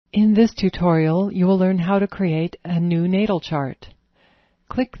In this tutorial, you will learn how to create a new natal chart.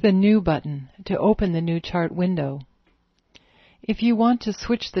 Click the New button to open the new chart window. If you want to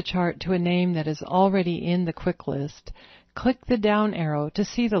switch the chart to a name that is already in the quick list, click the down arrow to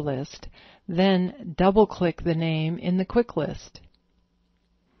see the list, then double-click the name in the quick list.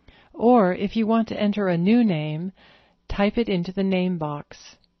 Or if you want to enter a new name, type it into the name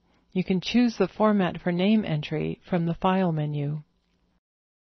box. You can choose the format for name entry from the File menu.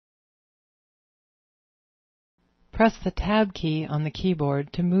 Press the Tab key on the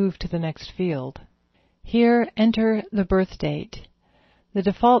keyboard to move to the next field. Here, enter the birth date. The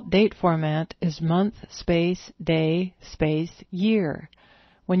default date format is month, space, day, space, year.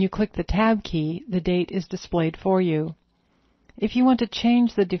 When you click the Tab key, the date is displayed for you. If you want to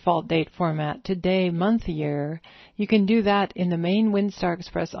change the default date format to day, month, year, you can do that in the main WinStar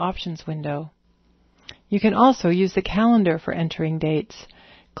Express options window. You can also use the calendar for entering dates.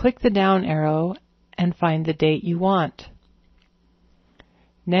 Click the down arrow and find the date you want.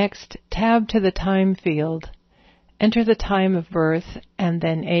 Next, tab to the time field. Enter the time of birth and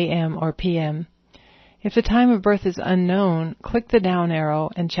then AM or PM. If the time of birth is unknown, click the down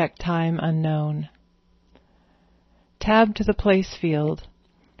arrow and check Time Unknown. Tab to the place field.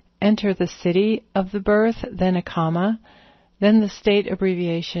 Enter the city of the birth, then a comma, then the state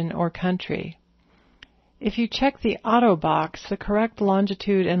abbreviation or country. If you check the Auto box, the correct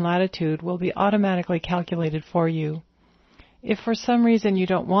longitude and latitude will be automatically calculated for you. If for some reason you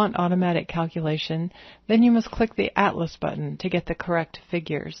don't want automatic calculation, then you must click the Atlas button to get the correct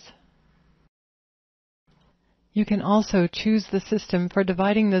figures. You can also choose the system for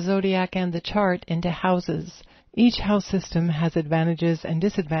dividing the zodiac and the chart into houses. Each house system has advantages and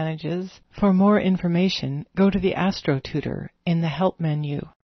disadvantages. For more information, go to the Astro Tutor in the Help menu.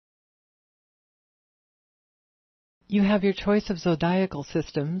 You have your choice of zodiacal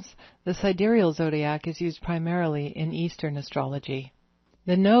systems. The sidereal zodiac is used primarily in Eastern astrology.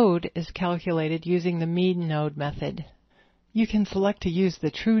 The node is calculated using the mean node method. You can select to use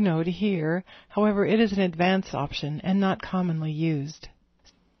the true node here, however it is an advanced option and not commonly used.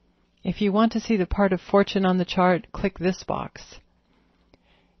 If you want to see the part of fortune on the chart, click this box.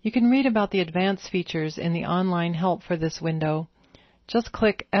 You can read about the advanced features in the online help for this window. Just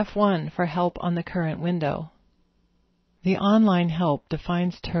click F1 for help on the current window. The online help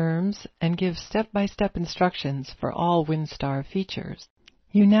defines terms and gives step-by-step instructions for all WinStar features.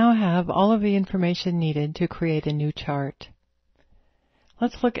 You now have all of the information needed to create a new chart.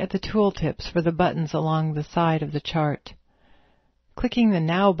 Let's look at the tooltips for the buttons along the side of the chart. Clicking the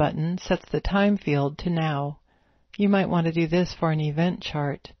Now button sets the time field to now. You might want to do this for an event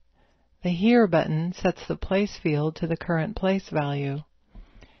chart. The Here button sets the place field to the current place value.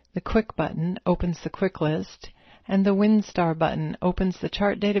 The Quick button opens the quick list, and the WinStar button opens the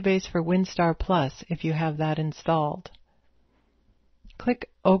chart database for WinStar Plus if you have that installed. Click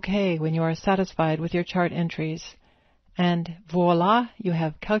OK when you are satisfied with your chart entries, and voila, you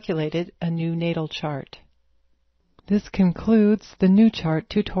have calculated a new natal chart. This concludes the new chart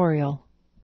tutorial.